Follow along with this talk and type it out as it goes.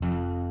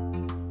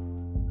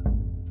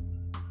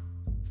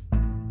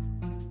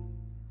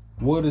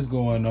What is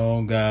going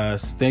on,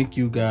 guys? Thank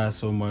you guys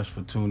so much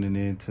for tuning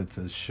in to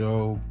the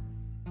show.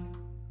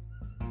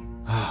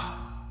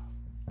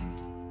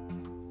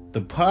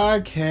 The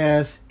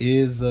podcast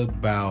is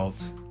about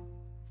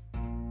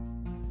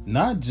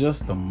not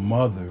just the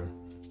mother,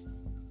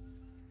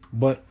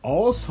 but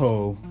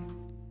also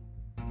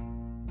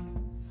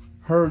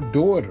her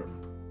daughter.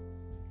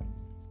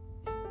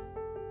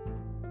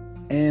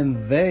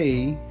 And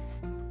they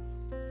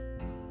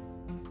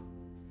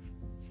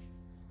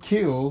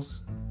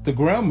kills the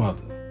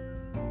grandmother,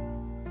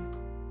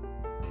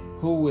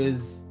 who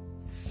is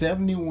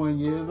 71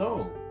 years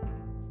old.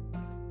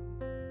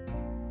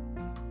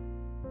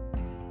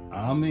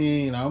 I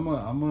mean, I'm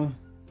a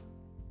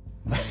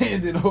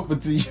hand it over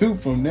to you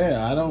from there.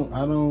 I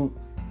don't.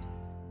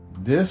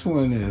 This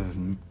one is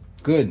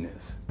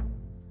goodness.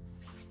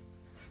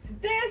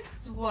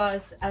 This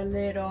was a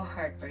little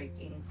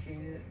heartbreaking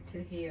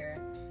to hear,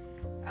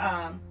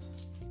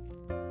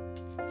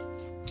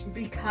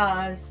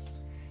 because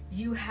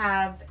you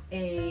have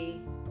the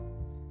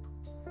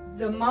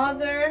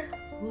mother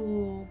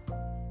who,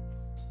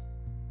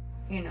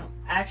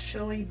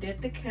 actually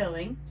did the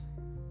killing.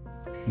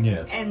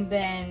 Yes. And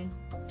then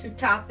to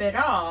top it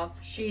off,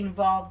 she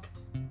involved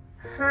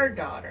her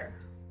daughter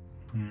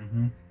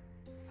Mm-hmm.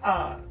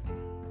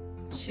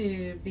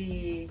 To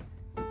be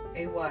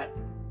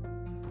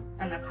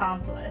an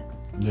accomplice.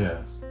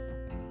 Yes.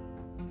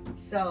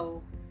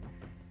 So,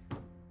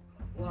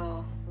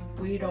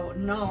 we don't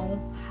know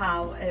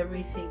how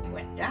everything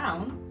went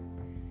down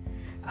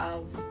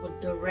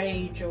with the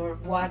rage or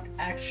what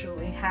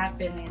actually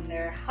happened in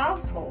their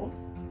household.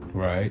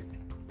 Right.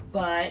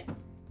 But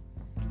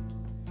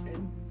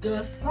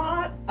the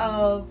thought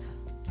of,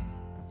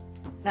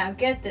 now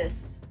get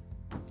this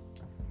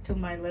to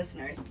my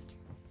listeners,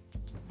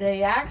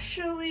 they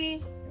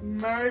actually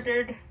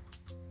murdered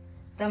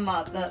the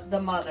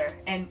mother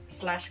and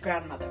 /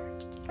 grandmother.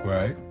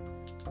 Right.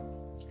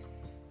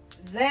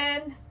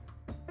 Then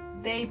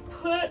they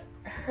put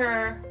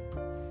her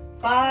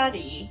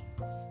body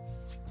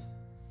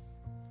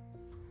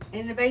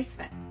in the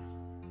basement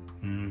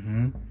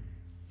Mm-hmm.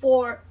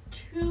 for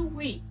 2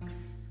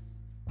 weeks.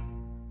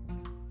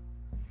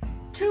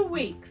 2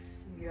 weeks.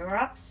 You're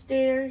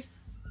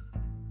upstairs.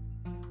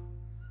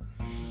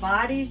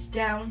 Body's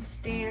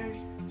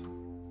downstairs.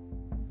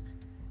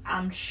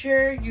 I'm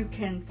sure you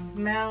can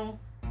smell.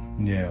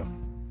 Yeah.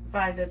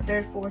 By the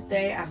 3rd, 4th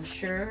day, I'm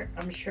sure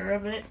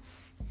of it.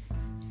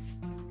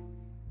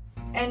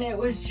 And it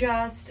was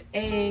just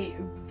a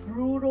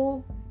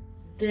brutal,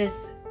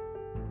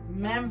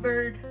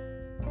 dismembered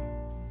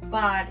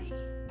body.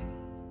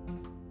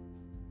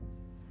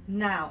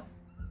 Now,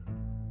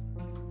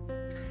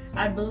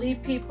 I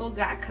believe people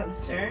got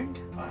concerned.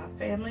 A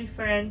family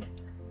friend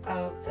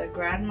of the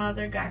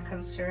grandmother got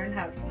concerned,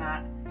 has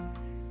not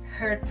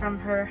heard from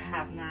her,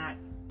 have not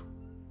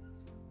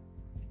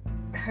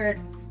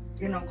heard,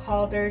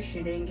 called her.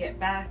 She didn't get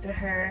back to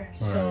her.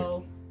 Right.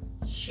 So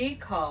she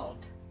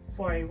called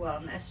for a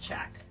wellness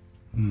check.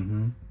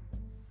 Mm-hmm.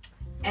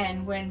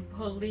 And when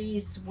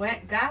police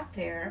got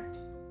there,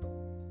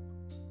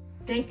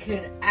 they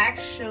could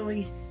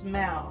actually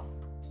smell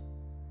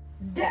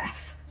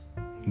death.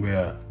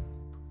 Yeah.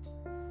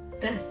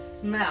 The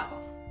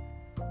smell.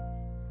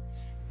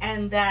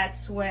 And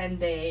that's when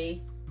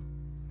they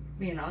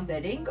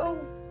didn't go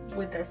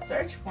with a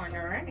search warrant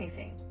or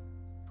anything.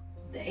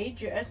 They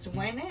just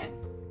went in.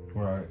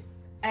 Right.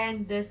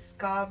 And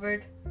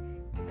discovered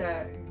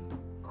the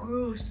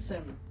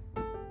gruesome,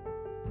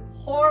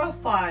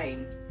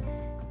 horrifying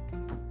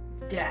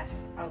death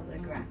of the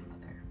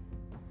grandmother.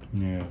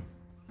 Yeah.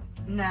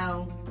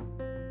 Now,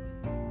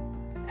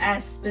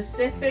 as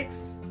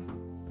specifics,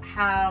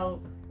 how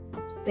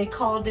they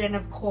called in,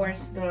 of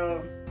course,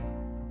 the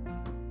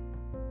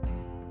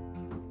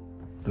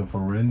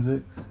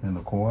forensics and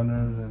the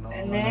coroners and all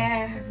and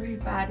that.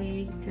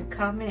 everybody to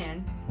come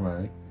in.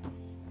 Right.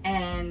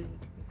 And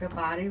the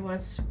body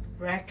was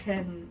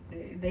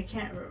they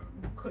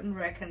couldn't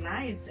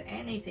recognize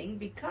anything,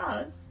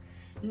 because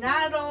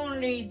not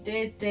only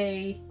did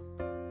they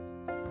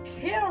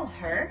kill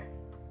her,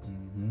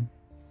 Mm-hmm.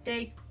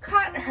 they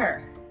cut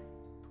her.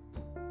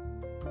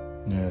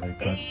 Yeah,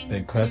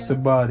 they cut the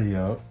body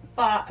up.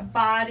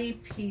 Body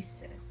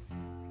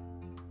pieces.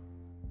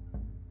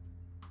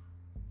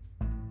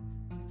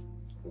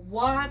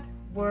 What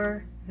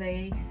were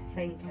they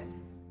thinking?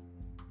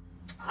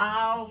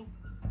 I'll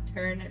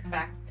turn it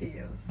back to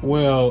you.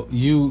 Well,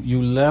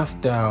 you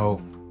left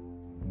out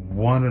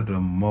one of the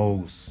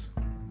most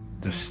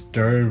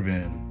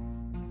disturbing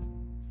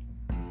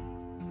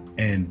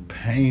and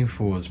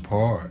painful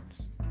parts.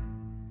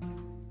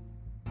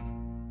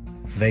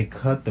 They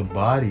cut the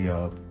body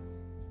up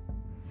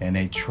and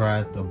they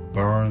tried to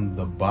burn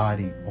the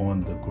body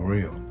on the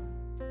grill.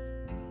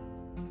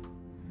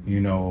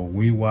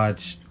 We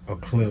watched a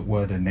clip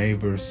where the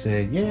neighbors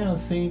said, yeah, I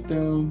seen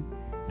them.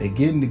 They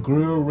getting the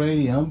grill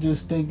ready. I'm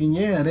just thinking,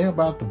 yeah, they're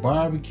about to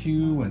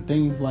barbecue and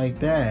things like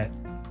that.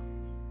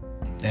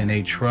 And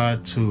they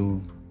tried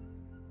to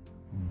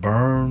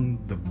burn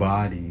the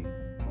body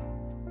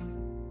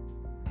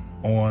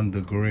on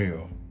the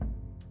grill.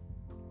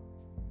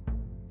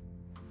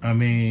 I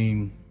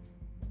mean,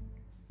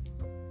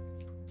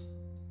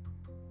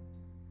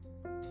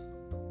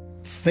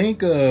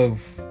 think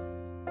of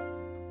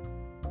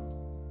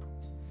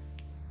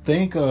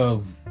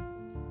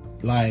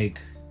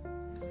like,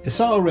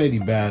 it's already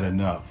bad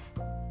enough,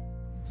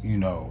 you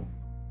know,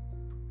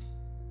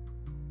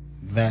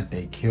 that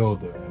they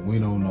killed her, and we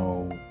don't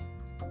know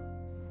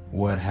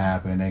what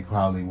happened. They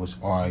probably was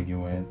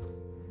arguing,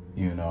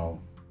 you know.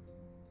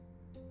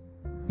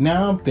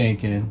 Now I'm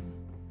thinking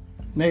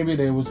maybe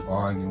they was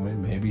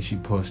arguing, maybe she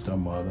pushed her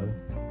mother,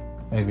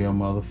 maybe her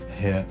mother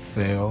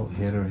fell,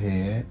 hit her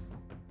head,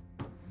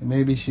 and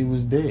maybe she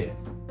was dead.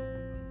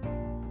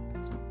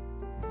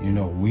 You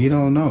know, we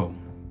don't know.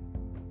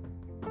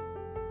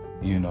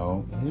 You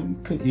know,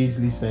 it could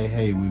easily say,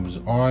 hey, we was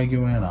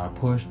arguing, I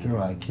pushed her,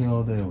 I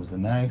killed her, it was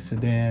an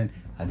accident,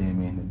 I didn't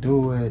mean to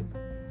do it.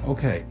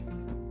 Okay.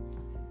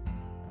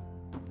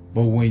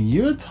 But when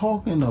you're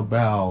talking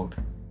about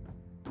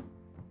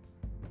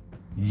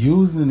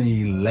using an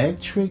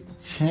electric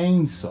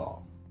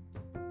chainsaw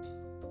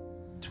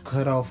to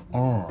cut off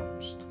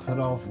arms, to cut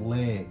off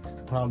legs,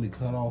 to probably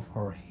cut off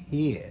her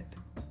head,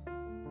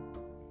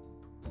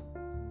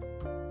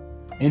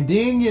 and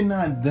then you're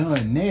not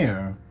done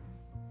there,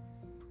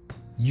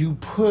 you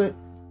put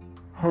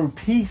her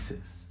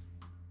pieces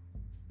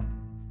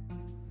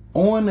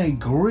on a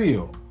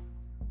grill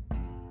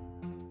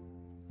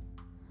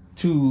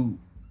to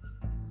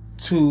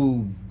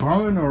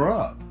burn her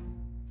up.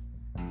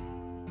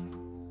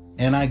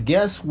 And I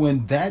guess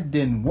when that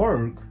didn't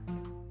work,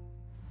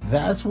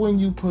 that's when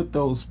you put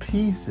those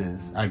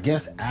pieces, I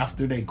guess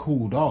after they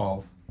cooled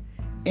off,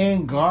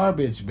 in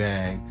garbage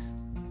bags,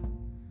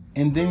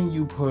 and then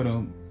you put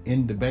them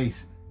in the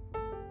basement.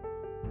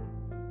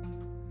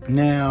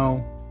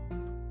 Now,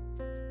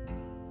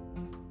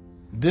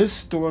 this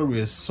story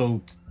is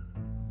so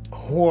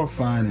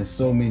horrifying in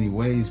so many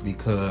ways,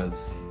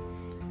 because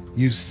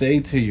you say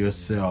to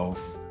yourself,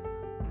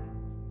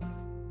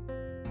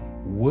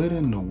 what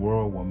in the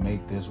world will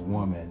make this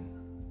woman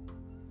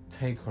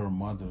take her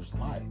mother's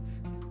life?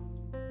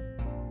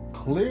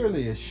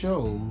 Clearly it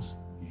shows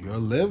you're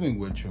living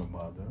with your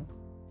mother.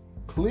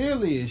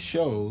 Clearly it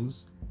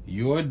shows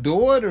your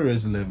daughter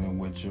is living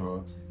with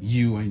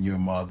you and your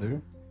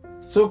mother.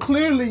 So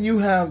clearly you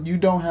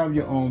don't have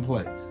your own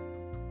place.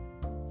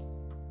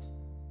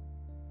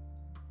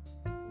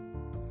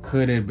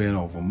 Could it have been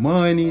over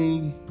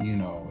money? You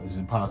know, is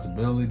it a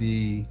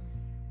possibility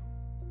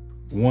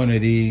one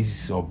of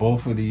these or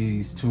both of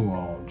these two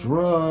are on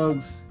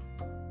drugs?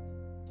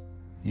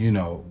 You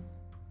know,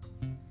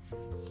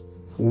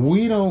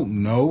 we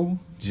don't know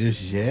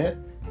just yet.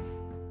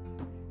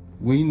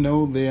 We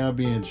know they are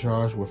being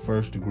charged with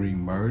first-degree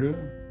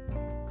murder,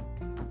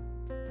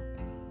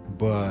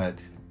 but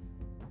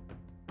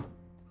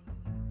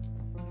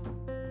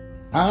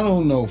I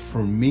don't know.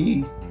 For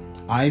me,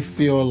 I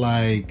feel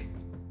like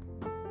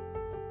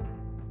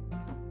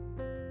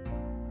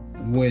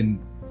when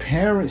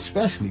parents,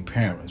 especially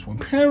parents, when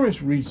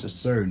parents reach a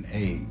certain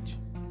age,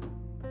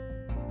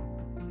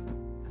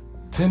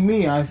 to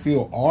me, I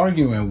feel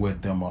arguing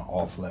with them are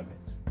off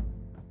limits.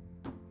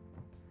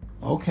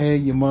 Okay,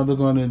 your mother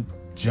gonna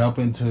jump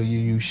into you.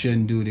 You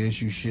shouldn't do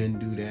this. You shouldn't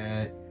do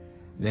that.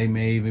 They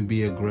may even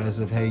be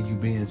aggressive. Hey, you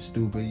being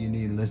stupid. You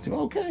need to listen.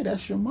 Okay,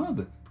 that's your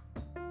mother.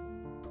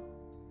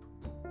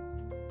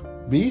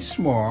 Be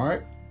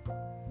smart.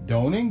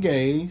 Don't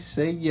engage.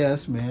 Say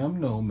yes, ma'am,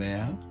 no,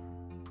 ma'am,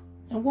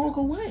 and walk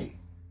away.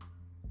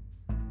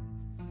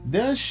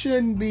 There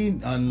shouldn't be,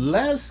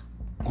 unless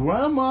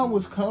grandma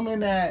was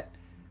coming at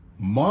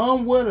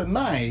mom with a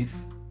knife,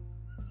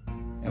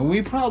 and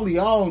we probably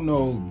all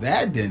know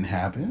that didn't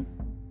happen.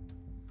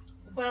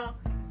 Well,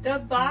 the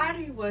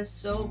body was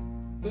so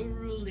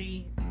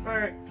brutally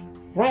burnt.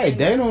 Right,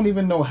 they don't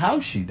even know how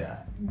she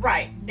died.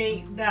 Right,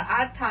 the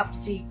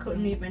autopsy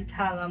couldn't even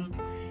tell them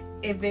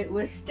if it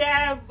was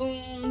stab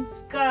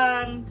wounds,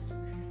 guns.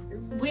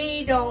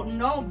 We don't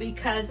know,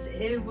 because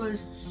it was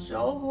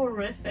so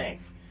horrific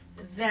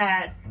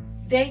that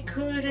they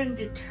couldn't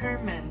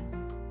determine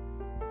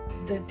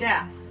the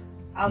death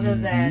other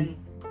than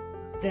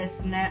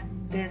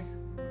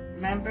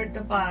dismembered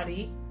the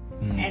body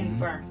and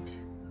burnt.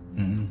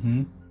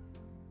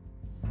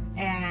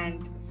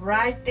 And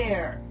right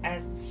there,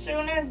 as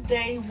soon as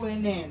they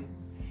went in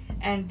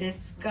and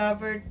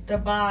discovered the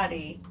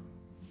body,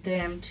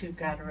 them two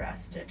got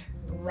arrested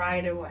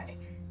right away.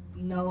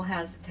 No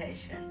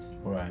hesitation.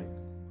 Right.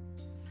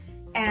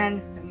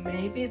 And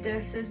maybe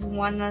this is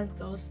one of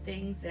those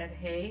things that,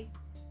 hey,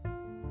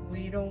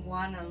 we don't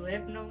want to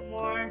live no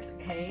more.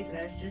 Hey,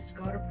 let's just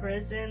go to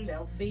prison.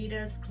 They'll feed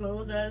us,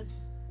 clothe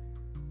us.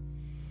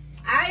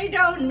 I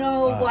don't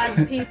know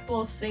what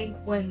people think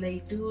when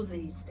they do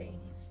these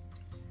things.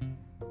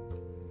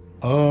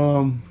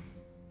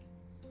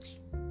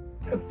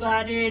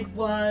 But it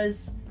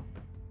was,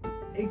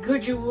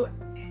 could you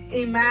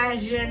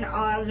imagine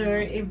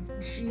if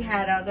she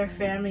had other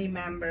family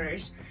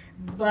members,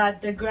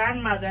 but the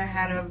grandmother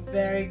had a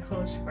very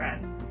close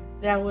friend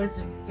that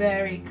was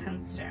very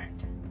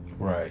concerned.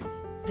 Right.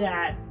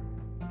 That,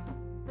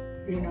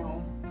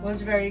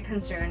 was very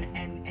concerned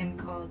and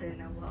called in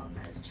a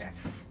wellness check.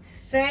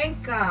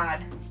 Thank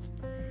God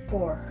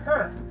for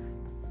her.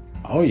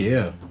 Oh,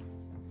 yeah.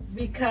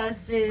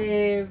 Because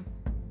if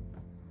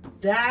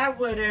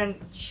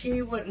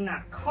she would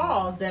not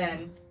call,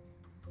 then,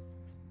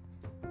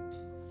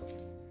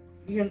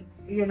 they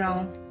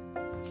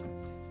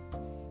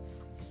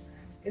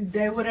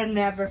would have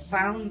never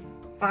found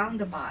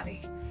the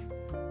body.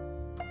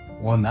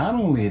 Well, not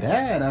only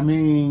that, I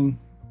mean,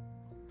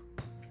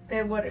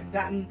 they would have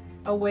gotten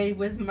away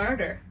with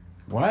murder.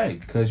 Right,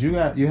 because you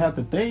have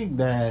to think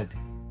that,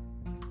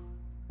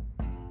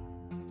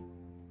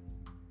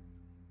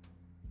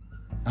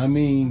 I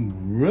mean,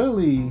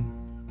 really,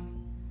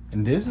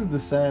 and this is the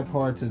sad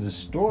part to the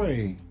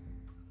story,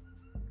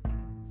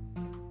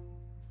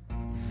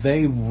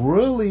 they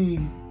really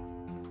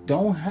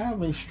don't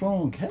have a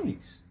strong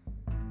case.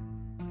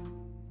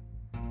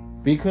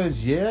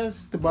 Because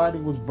yes, the body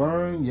was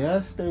burned,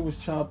 yes, they was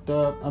chopped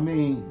up. I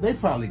mean, they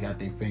probably got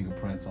their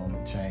fingerprints on the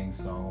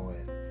chainsaw,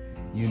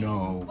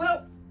 and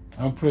well,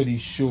 I'm pretty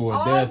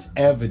sure there's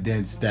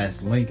evidence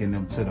that's linking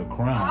them to the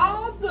crime.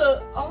 All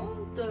the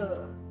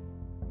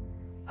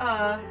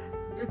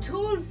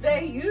tools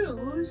they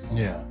used,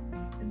 Yeah.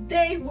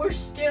 they were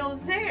still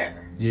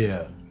there.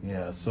 Yeah.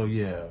 So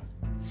yeah.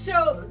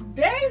 So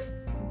they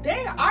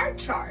are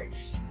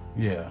charged.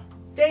 Yeah.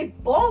 They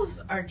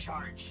both are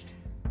charged.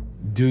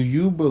 Do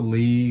you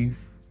believe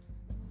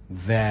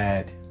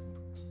that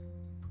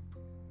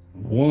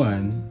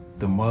one,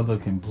 the mother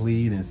can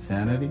plead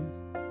insanity?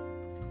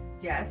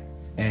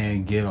 Yes.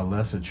 And get a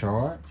lesser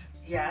charge?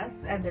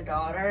 Yes, and the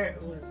daughter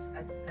was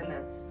an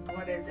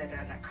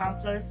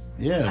accomplice?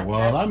 Yeah,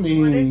 well, I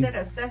mean, what is it?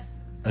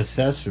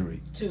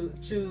 Accessory to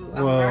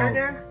a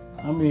murder?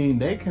 I mean,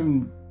 they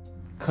can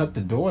cut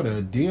the daughter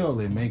a deal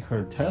and make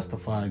her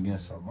testify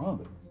against her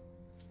mother.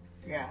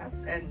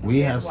 Yes, and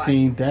we have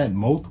seen that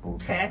multiple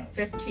 10,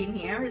 15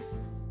 years.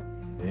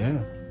 Yeah.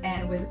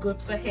 And with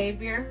good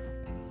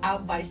behavior,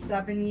 out by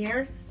 7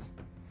 years.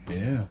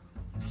 Yeah.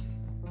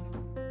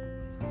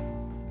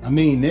 I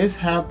mean, this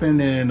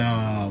happened in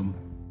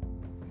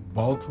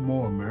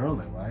Baltimore,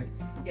 Maryland, right?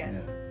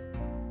 Yes.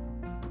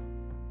 Yeah.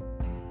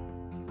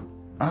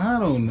 I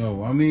don't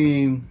know. I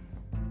mean,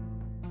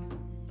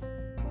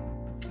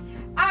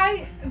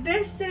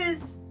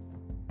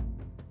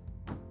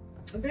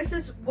 this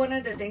is one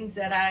of the things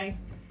that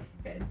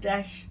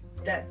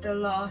that the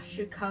law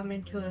should come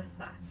into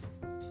effect.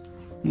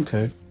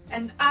 Okay.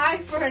 An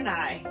eye for an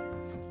eye.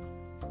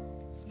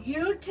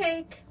 You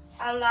take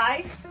a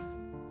life,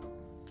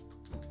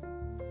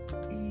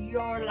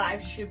 your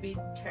life should be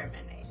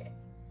terminated.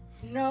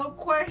 No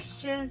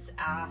questions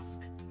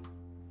asked.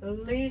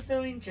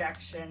 Lethal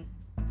injection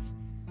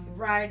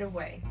right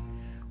away.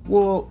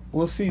 Well,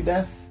 see,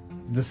 that's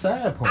the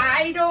sad part.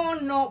 I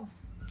don't know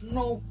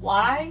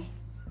why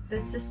the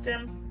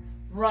system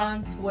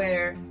runs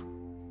where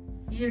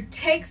you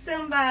take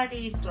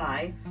somebody's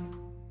life,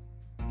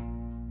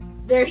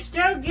 they're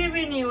still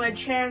giving you a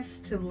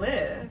chance to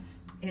live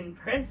in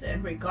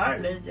prison,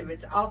 regardless if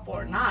it's awful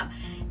or not.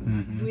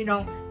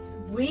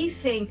 Mm-hmm. We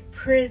think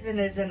prison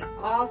is an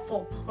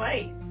awful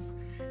place.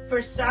 For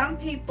some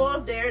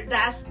people,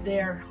 that's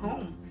their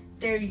home.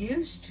 They're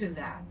used to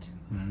that.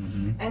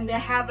 Mm-hmm. And they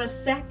have a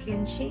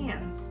second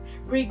chance.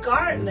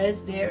 Regardless,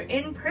 they're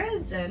in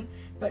prison,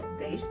 but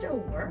they still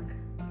work.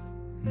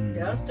 Mm-hmm.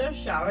 They'll still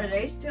shower.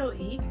 They still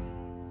eat.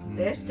 Mm-hmm.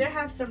 They still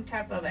have some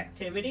type of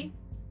activity.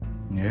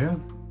 Yeah.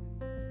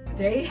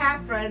 They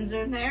have friends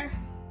in there.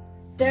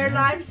 Their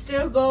lives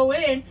still go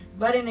in,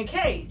 but in a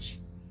cage.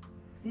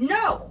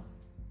 No.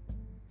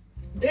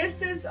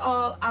 This is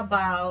all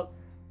about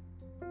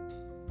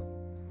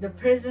the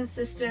prison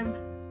system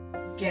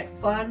get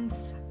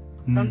funds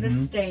from the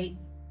state,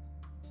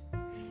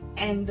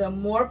 and the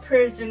more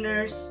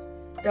prisoners,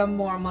 the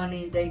more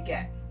money they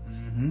get.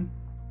 Mm-hmm.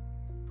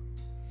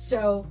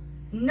 So,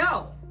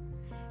 no.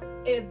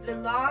 If the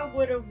law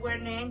would have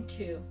went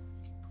into,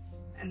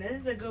 and this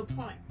is a good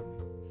point,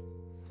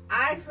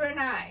 eye for an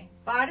eye,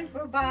 body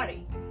for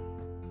body.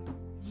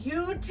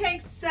 You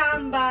take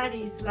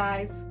somebody's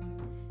life,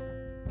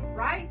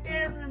 right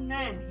there and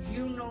then,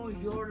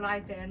 your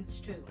life ends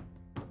too.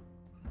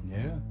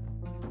 Yeah.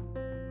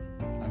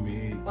 I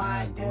mean,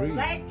 by I agree.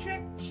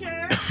 Electric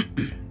chair,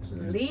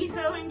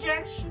 lethal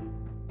injection,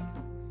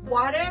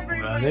 whatever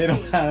it might they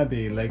don't be. have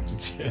the electric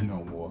chair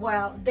no more.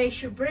 Well, they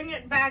should bring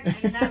it back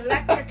and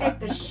electrocute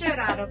the shit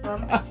out of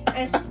them,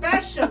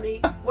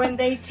 especially when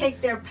they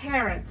take their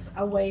parents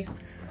away.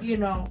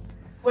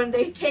 When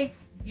they take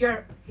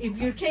if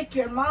you take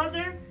your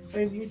mother,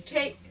 or if you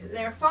take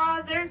their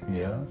father,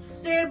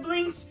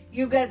 siblings,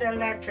 you get the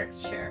electric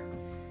chair.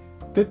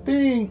 But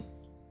you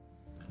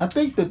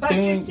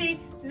see,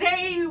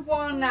 they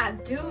will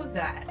not do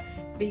that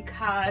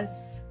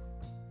because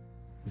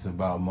it's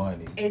about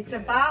money. It's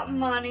about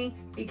money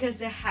because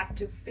they have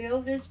to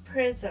fill these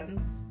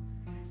prisons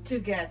to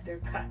get their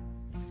cut.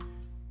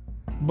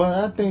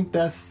 But I think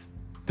that's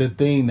the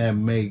thing that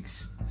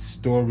makes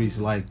stories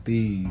like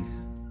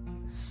these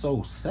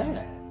so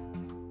sad.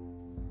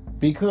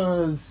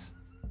 Because,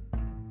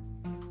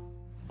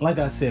 like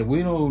I said,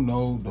 we don't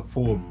know the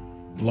full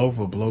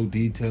blow-for-blow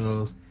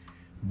details,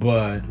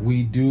 but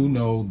we do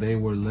know they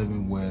were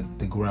living with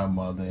the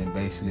grandmother, and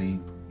basically,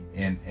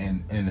 in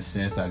a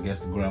sense, I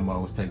guess the grandma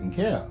was taken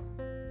care of.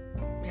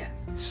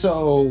 Yes.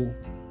 So,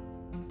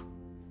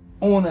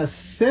 on a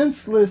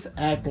senseless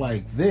act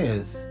like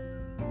this,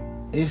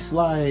 it's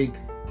like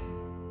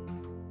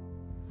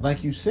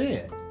you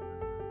said,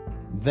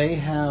 they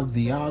have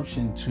the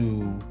option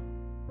to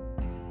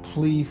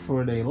plead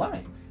for their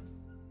life.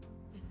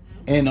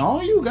 And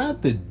all you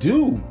got to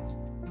do,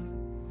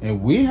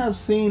 and we have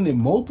seen it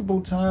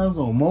multiple times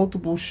on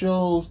multiple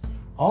shows,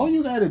 all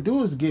you got to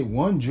do is get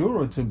one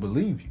juror to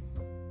believe you.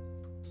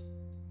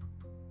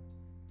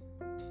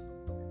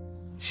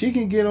 She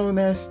can get on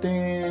that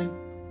stand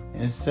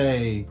and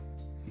say,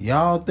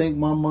 y'all think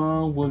my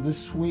mom was a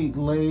sweet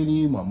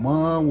lady. My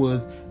mom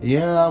was,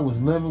 I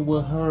was living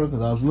with her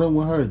because I was living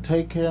with her to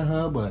take care of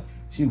her, but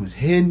she was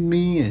hitting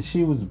me and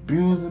she was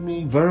abusing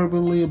me,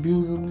 verbally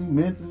abusing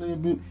me, mentally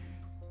abusing.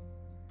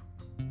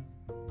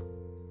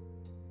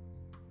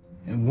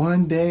 And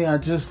one day I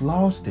just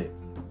lost it.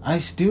 I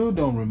still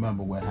don't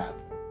remember what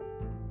happened.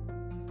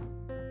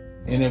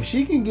 And if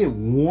she can get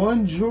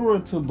one juror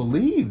to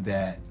believe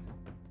that,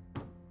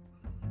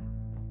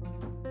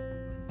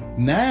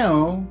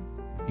 now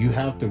you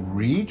have to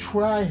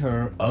retry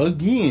her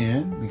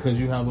again because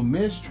you have a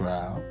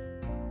mistrial.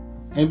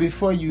 And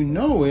before you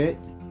know it,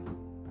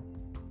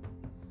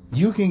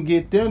 you can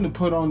get them to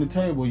put on the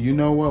table, you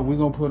know what, we're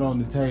going to put on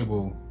the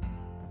table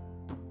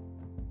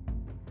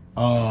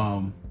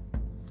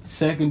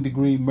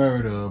second-degree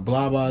murder,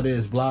 blah, blah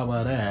this, blah,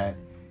 blah that.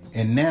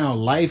 And now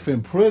life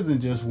in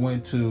prison just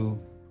went to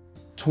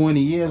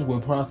 20 years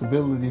with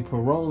possibility of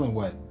parole in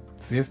what,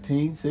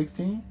 15,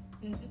 16?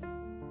 Mm-hmm.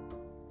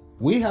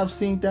 We have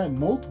seen that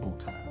multiple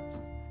times.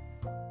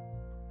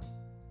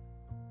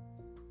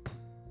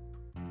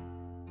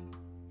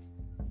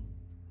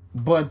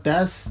 But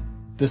that's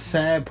the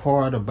sad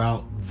part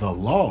about the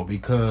law,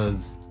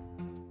 because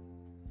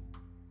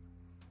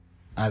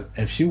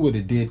if she would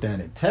have did that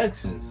in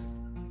Texas,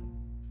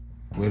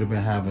 we'd have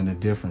been having a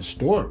different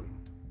story.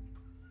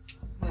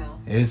 Well,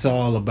 it's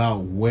all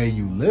about where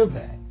you live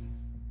at.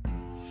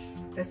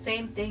 The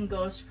same thing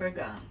goes for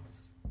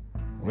guns.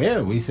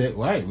 Yeah, we said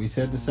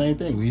the same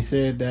thing. We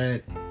said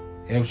that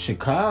if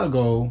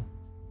Chicago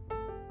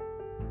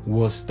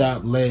will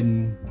stop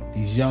letting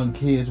these young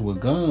kids with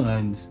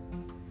guns,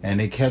 and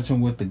they catch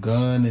them with the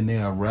gun and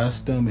they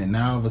arrest them, and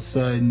now all of a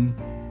sudden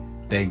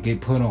they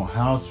get put on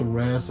house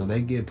arrest or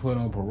they get put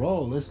on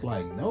parole, it's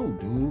like, no,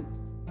 dude.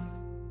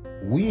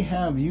 We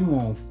have you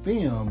on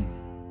film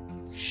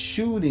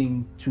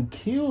shooting to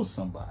kill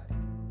somebody.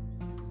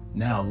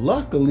 Now,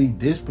 luckily,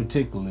 this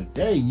particular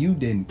day, you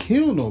didn't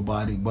kill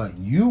nobody, but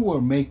you were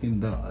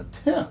making the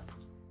attempt.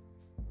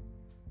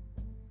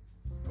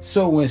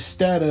 So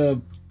instead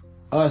of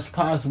us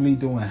possibly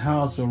doing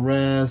house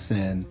arrest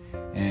and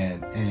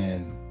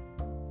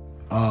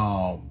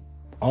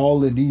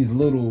all of these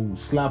little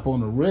slap on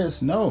the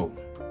wrist, no,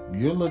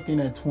 you're looking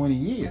at 20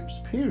 years,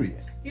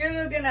 period.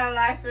 You're looking at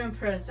life in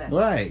prison.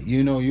 Right.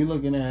 You know, you're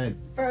looking at...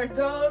 For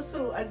those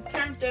who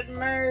attempted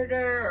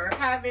murder or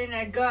having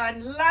a gun,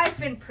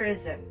 life in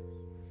prison.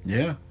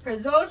 Yeah. For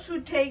those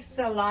who takes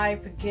a life,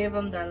 give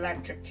them the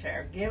electric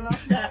chair. Give them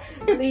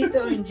the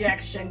lethal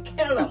injection.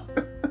 Kill them.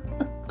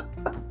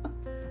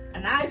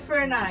 An eye for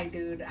an eye,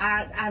 dude.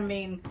 I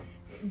mean,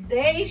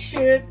 they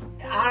should...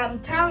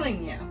 I'm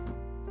telling you.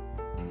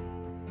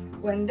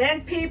 When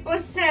then people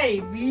say,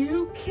 if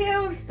you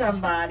kill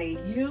somebody,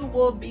 you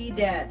will be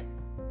dead.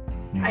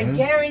 Yeah. I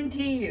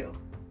guarantee you.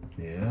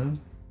 Yeah.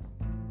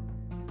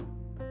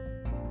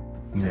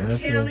 The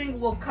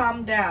killing will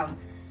come down.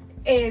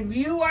 If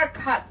you are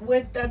caught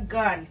with a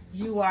gun,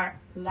 you are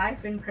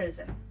life in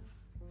prison.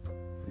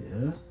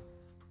 Yeah.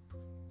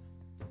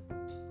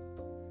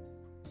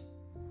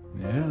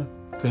 Yeah.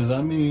 Because,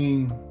 I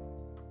mean,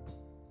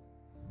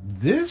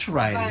 this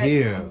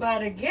here.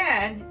 But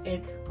again,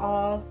 it's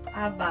all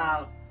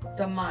about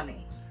the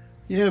money.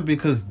 Yeah,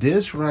 because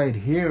this right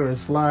here,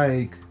 it's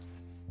like,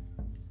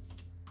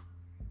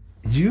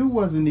 you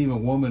wasn't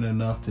even woman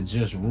enough to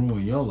just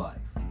ruin your life.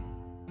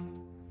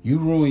 You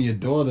ruined your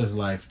daughter's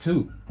life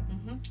too.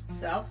 Mm-hmm.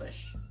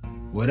 Selfish.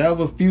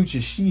 Whatever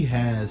future she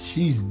has,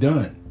 she's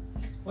done.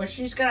 Well,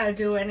 she's got to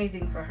do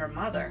anything for her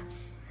mother,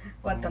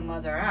 what the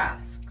mother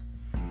asks.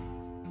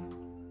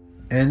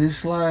 And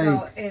it's like...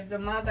 So if the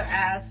mother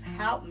asks,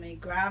 help me,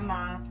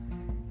 grandma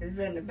is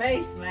in the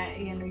basement,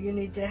 you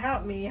need to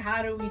help me.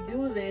 How do we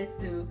do this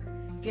to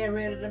get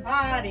rid of the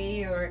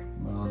body? Or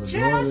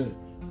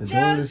the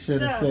daughter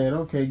should have said,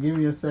 okay, give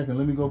me a second.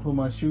 Let me go put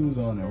my shoes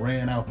on, and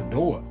ran out the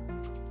door.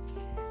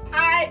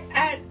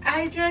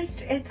 I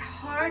just, it's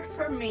hard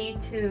for me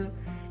to,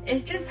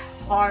 it's just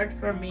hard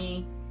for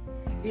me,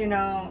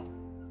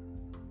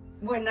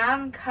 when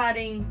I'm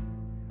cutting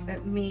the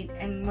meat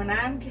and when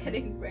I'm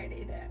getting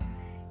ready to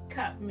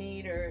cut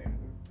meat or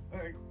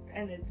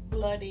and it's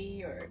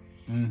bloody, or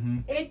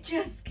it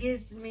just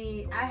gives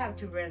me. I have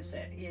to rinse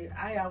it.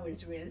 I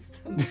always rinse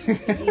them.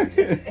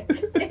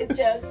 It's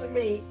just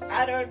me.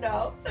 I don't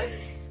know.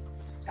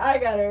 I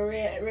gotta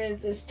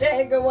rinse a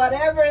steak or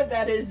whatever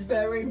that is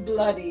very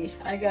bloody.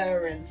 I gotta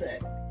rinse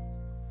it.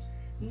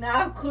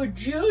 Now,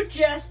 could you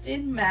just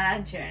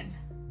imagine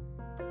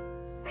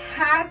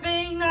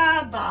having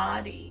a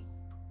body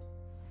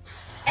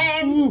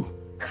and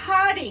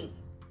cutting,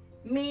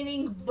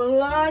 meaning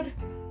blood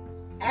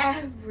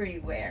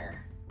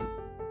everywhere,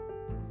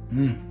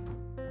 and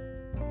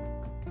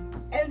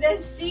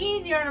then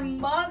seeing your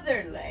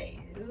mother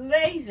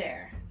lay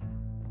there,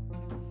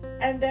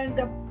 and then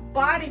the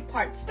body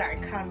parts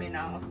start coming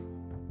off,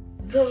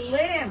 the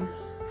limbs?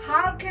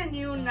 How can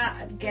you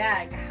not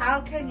gag?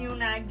 How can you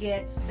not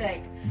get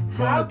sick?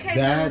 How can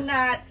you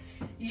not?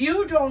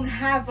 You don't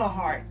have a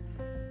heart.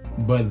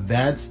 But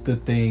that's the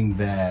thing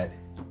that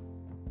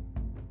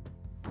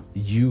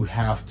you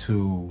have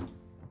to,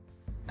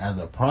 as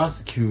a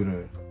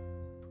prosecutor,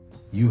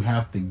 you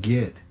have to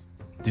get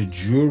the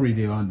jury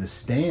to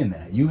understand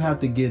that. You have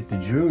to get the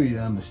jury to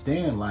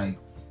understand, like,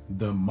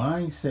 the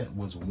mindset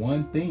was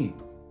one thing: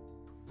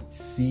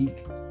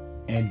 seek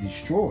and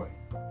destroy.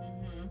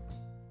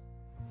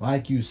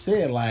 Like you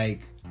said,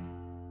 like,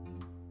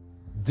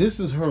 this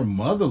is her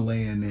mother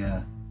laying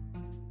there,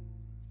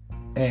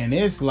 and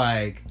it's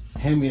like,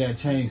 hand me that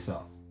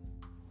chainsaw.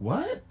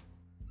 What?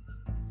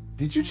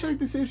 Did you check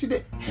to see if she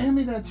did? Hand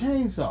me that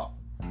chainsaw.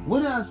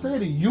 What did I say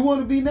to you? You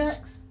want to be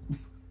next?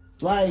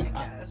 Like,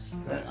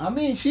 I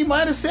mean, she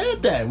might have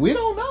said that. We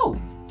don't know.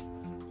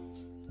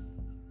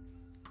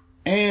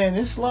 And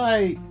it's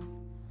like,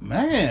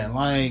 man,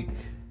 like,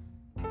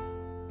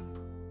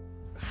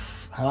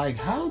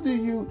 how do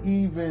you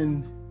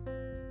even...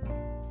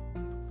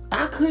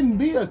 I couldn't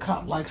be a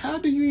cop. Like, how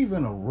do you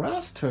even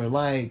arrest her?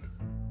 Like,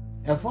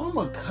 if I'm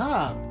a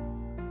cop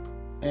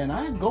and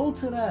I go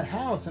to that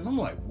house and I'm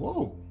like,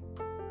 whoa,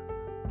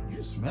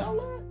 you smell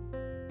that?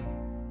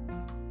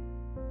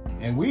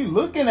 And we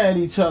looking at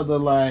each other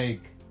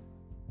like,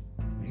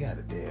 we got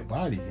a dead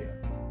body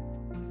here.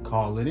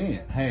 Call it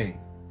in. Hey,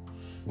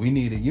 we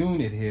need a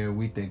unit here.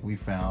 We think we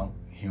found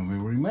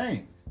human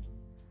remains.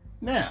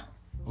 Now,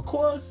 of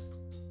course,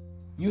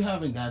 you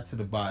haven't got to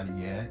the body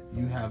yet.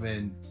 You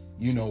haven't,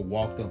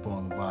 walked up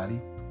on the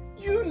body.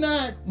 You're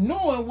not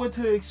knowing what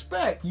to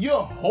expect.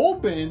 You're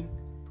hoping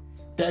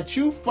that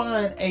you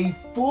find a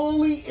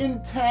fully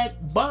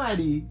intact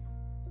body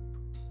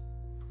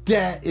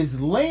that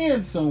is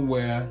laying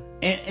somewhere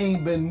and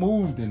ain't been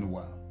moved in a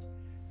while.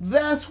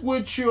 That's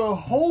what you're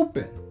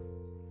hoping.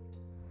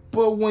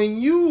 But when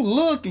you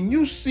look and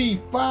you see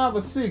 5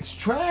 or 6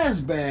 trash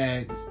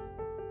bags,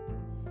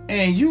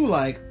 and you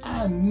like,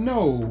 I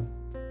know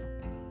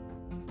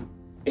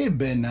it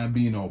better not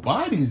be no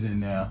bodies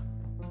in there.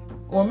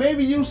 Or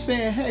maybe you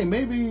saying, hey,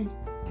 maybe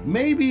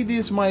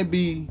this might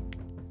be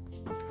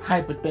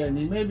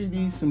hypothetically, maybe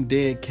these some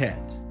dead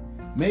cats.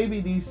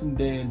 Maybe these some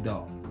dead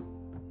dogs.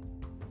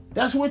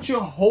 That's what you're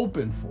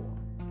hoping for.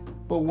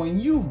 But when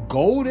you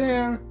go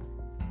there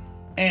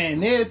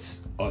and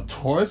it's a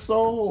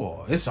torso,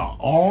 or it's an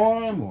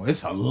arm, or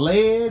it's a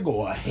leg,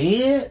 or a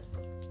head,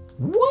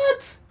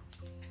 what?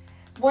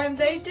 When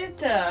they did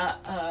the,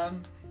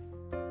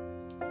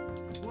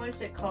 what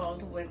is it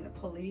called when the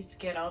police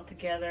get all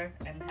together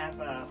and have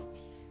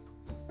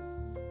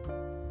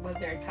when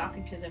they're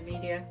talking to the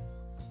media?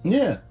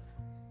 Yeah.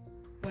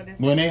 What is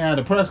when it? They had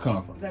a press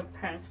conference. The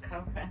press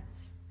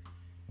conference.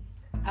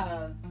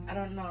 I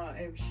don't know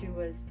if she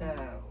was the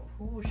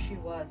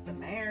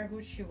mayor,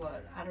 who she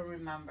was. I don't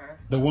remember.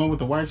 The one with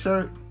the white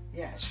shirt?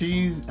 Yeah.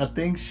 I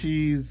think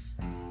she's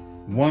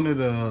one of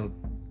the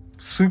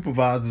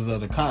supervisors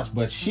of the cops,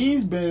 but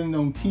she's been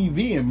on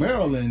TV in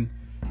Maryland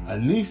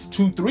at least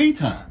 2-3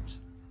 times.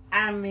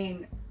 I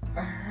mean,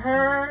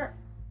 her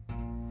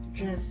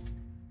just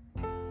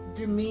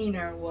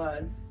demeanor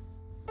was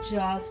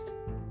just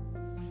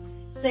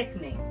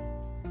sickening.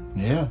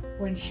 Yeah.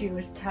 When she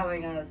was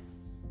telling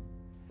us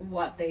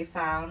what they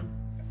found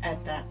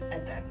at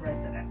that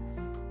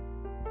residence.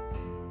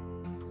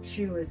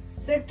 She was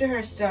sick to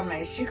her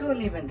stomach. She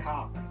couldn't even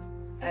talk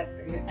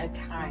at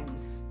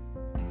times.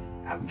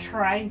 I'm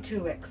trying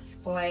to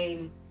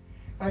explain,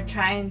 or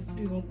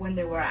when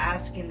they were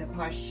asking the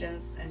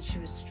questions, and she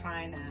was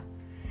trying to,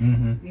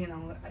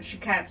 she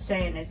kept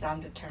saying, it's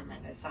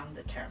undetermined.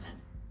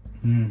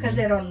 Because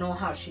they don't know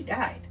how she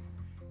died.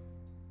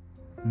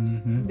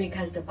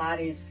 Because the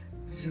bodies,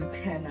 you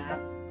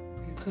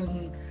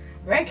couldn't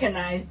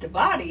recognize the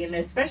body, and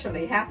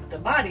especially half of the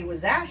body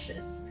was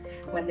ashes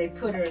when they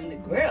put her in the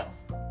grill.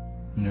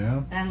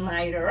 Yeah. And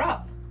light her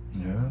up.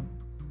 Yeah.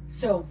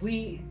 So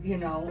we,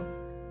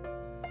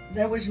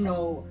 there was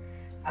no,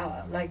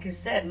 like you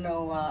said,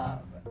 no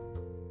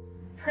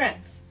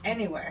prints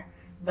anywhere,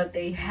 but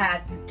they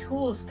had the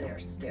tools there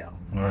still.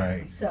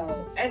 Right.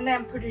 So, and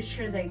I'm pretty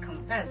sure they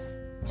confessed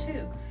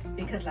too,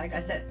 because like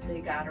I said, they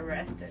got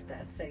arrested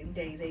that same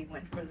day they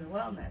went for the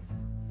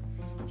wellness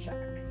check.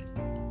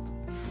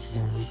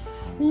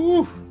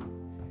 Ooh.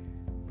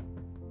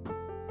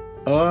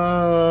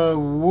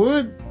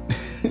 What?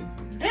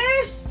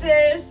 This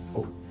is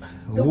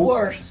the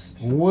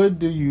worst. What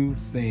do you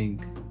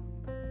think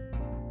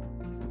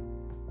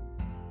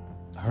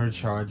her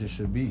charges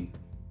should be?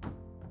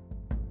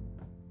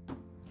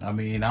 I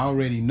mean, I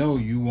already know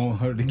you want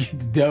her to get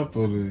the death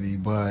penalty,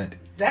 but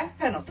Death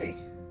penalty.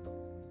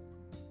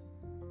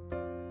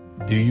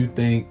 do you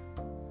think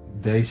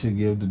they should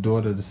give the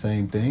daughter the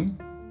same thing?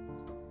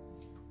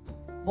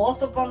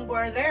 Both of them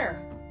were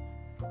there.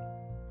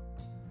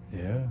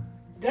 Yeah.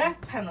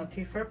 Death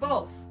penalty for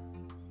both.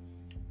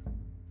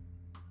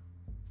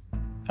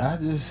 I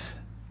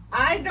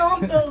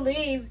don't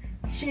believe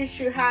she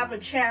should have a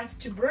chance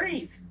to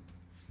breathe.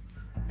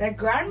 The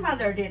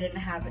grandmother didn't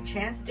have a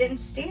chance, didn't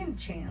stand a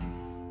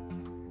chance.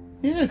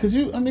 Yeah, because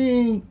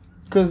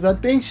I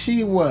think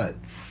she,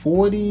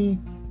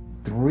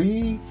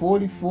 43,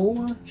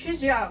 44?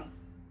 She's young.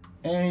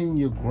 And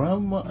your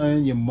grandma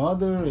and your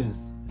mother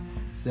is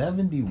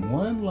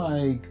 71?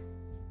 Like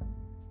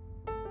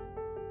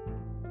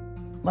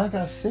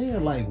I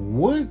said,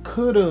 what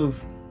could have,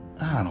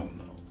 I don't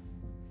know.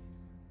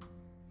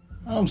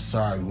 I'm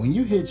sorry, when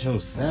you hit your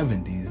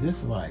 70s,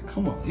 it's like,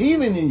 come on,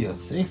 even in your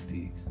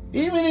 60s,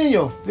 even in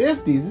your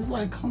 50s, it's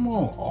like, come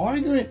on,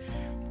 arguing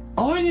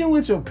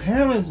with your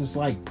parents is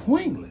like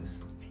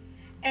pointless.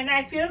 And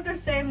I feel the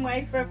same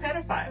way for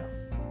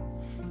pedophiles.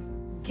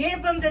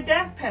 Give them the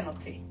death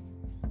penalty.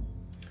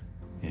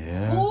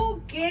 Yeah.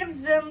 Who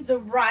gives them the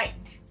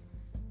right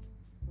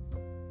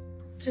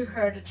to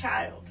hurt a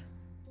child?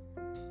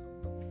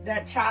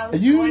 That child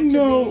is going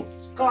to be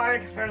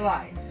scarred for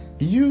life.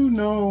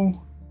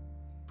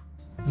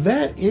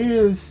 That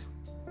is,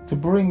 to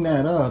bring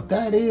that up,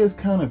 that is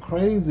kind of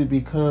crazy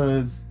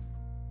because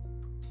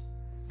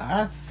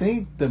I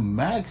think the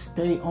max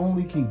they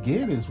only can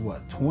get is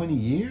 20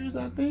 years,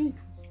 I think?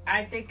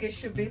 I think it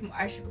should be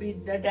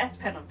the death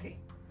penalty.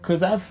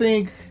 Because I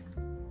think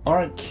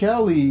R.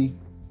 Kelly,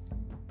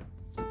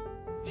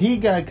 he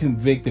got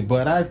convicted,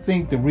 but I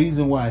think the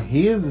reason why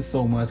his is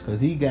so much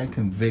because he got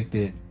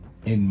convicted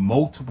in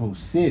multiple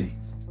cities.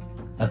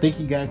 I think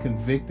he got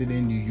convicted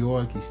in New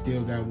York. He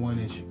still got one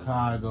in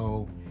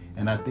Chicago.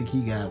 And I think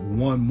he got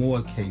one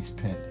more case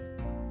pending.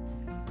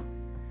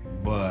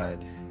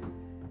 But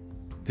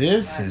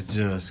this is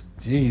just,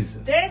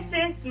 Jesus. This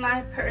is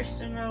my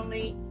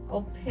personally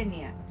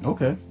opinion.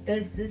 Okay.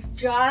 This is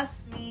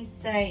just me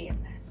saying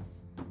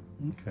this.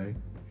 Okay.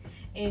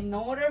 In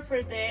order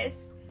for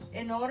this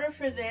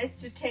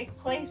to take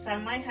place, I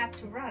might have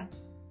to run.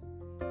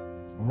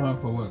 Run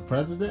for what?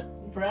 President?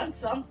 Run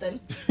something.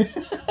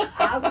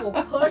 I will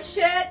push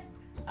it.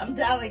 I'm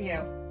telling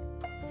you.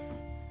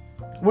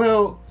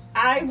 Well,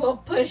 I will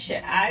push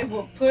it. I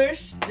will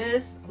push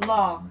this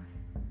law.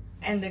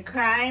 And the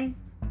crime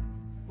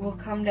will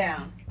come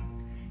down.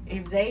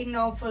 If they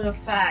know for the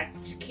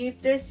fact, to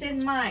keep this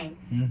in mind,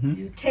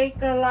 you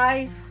take a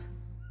life,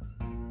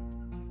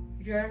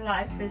 your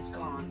life is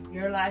gone.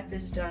 Your life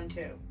is done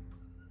too.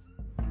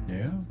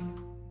 Yeah.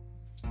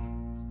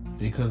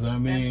 Because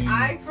an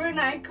eye for an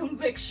eye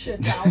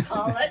conviction, I'll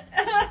call it.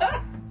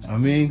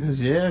 because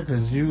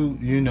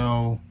you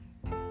know,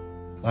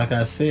 like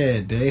I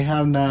said, they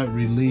have not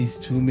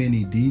released too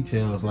many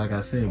details. Like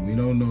I said, we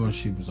don't know if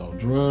she was on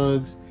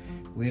drugs.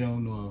 We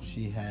don't know if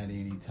she had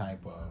any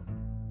type of,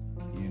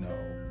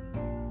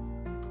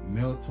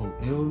 mental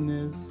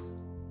illness.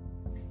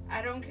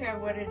 I don't care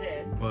what it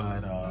is.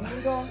 But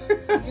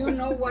you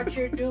know what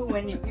you're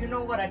doing. If you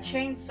know what a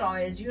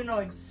chainsaw is, you know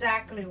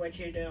exactly what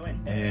you're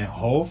doing. And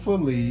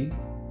hopefully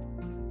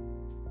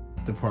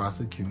the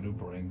prosecutor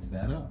brings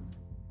that up.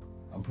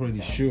 I'm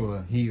pretty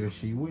sure he or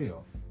she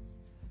will.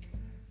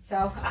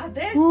 So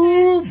this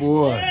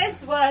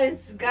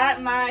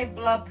got my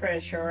blood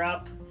pressure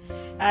up.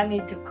 I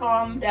need to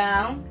calm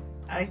down.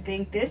 I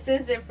think this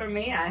is it for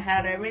me. I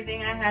had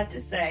everything I had to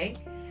say.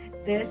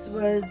 This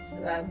was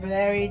a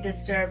very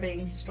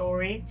disturbing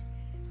story.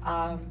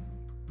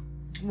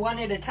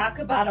 Wanted to talk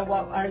about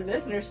what our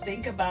listeners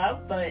think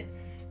about, but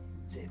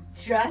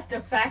just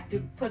the fact to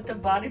put the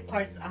body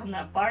parts on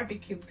that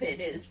barbecue pit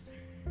is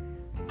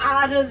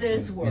out of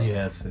this world.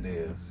 Yes, it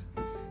is.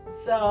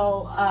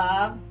 So,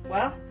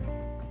 well,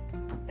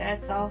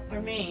 that's all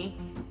for me.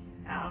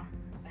 I'll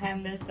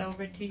hand this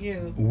over to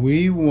you.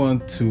 We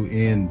want to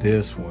end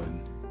this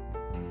one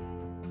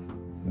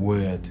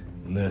with,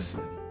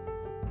 listen,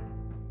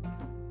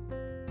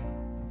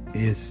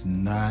 it's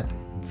not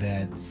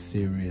that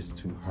serious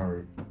to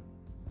hurt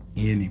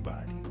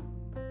anybody,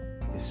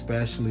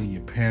 especially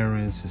your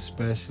parents,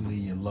 especially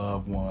your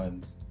loved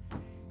ones.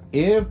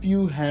 If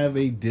you have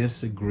a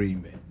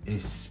disagreement,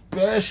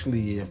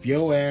 especially if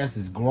your ass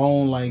is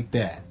grown like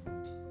that,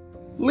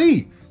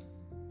 leave.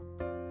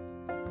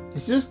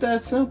 It's just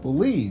that simple.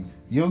 Leave.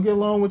 You don't get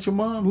along with your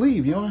mom?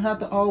 Leave. You don't have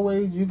to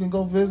always, you can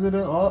go visit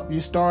her. Oh,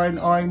 you start an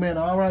argument.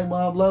 All right,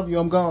 mom, love you,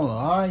 I'm gone.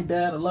 All right,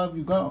 dad, I love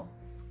you, gone.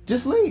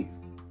 Just leave.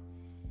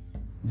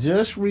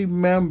 Just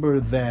remember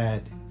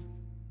that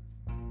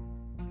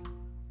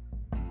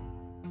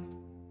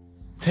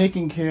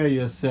taking care of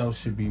yourself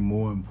should be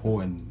more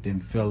important than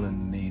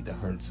feeling the need to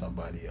hurt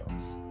somebody else.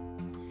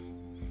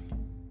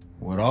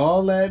 with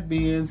all that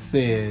being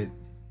said,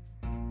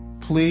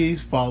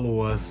 please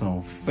follow us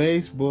on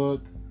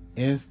Facebook,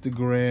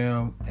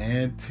 Instagram,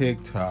 and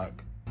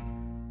TikTok.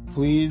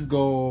 Please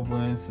go over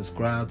and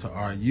subscribe to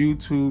our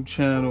YouTube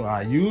channel.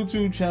 Our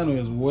YouTube channel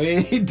is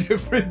way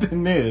different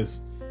than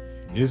this.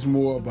 It's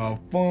more about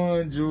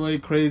fun, joy,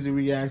 crazy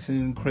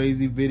reaction,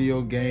 crazy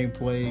video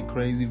gameplay,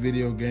 crazy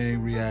video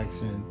game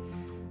reaction,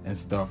 and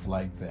stuff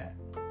like that.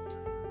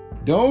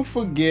 Don't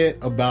forget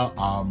about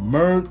our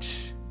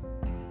merch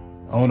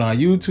on our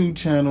YouTube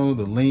channel.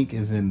 The link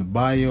is in the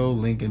bio,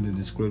 link in the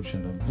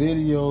description of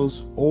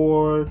videos,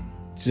 or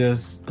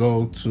just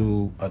go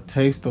to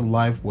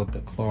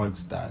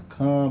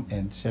atasteoflifewiththeclarks.com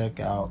and check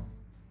out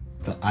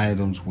the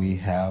items we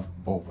have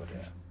over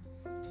there.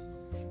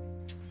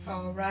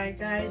 All right,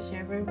 guys.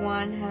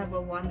 Everyone have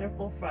a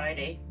wonderful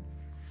Friday.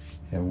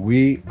 And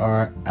we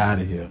are out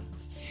of here.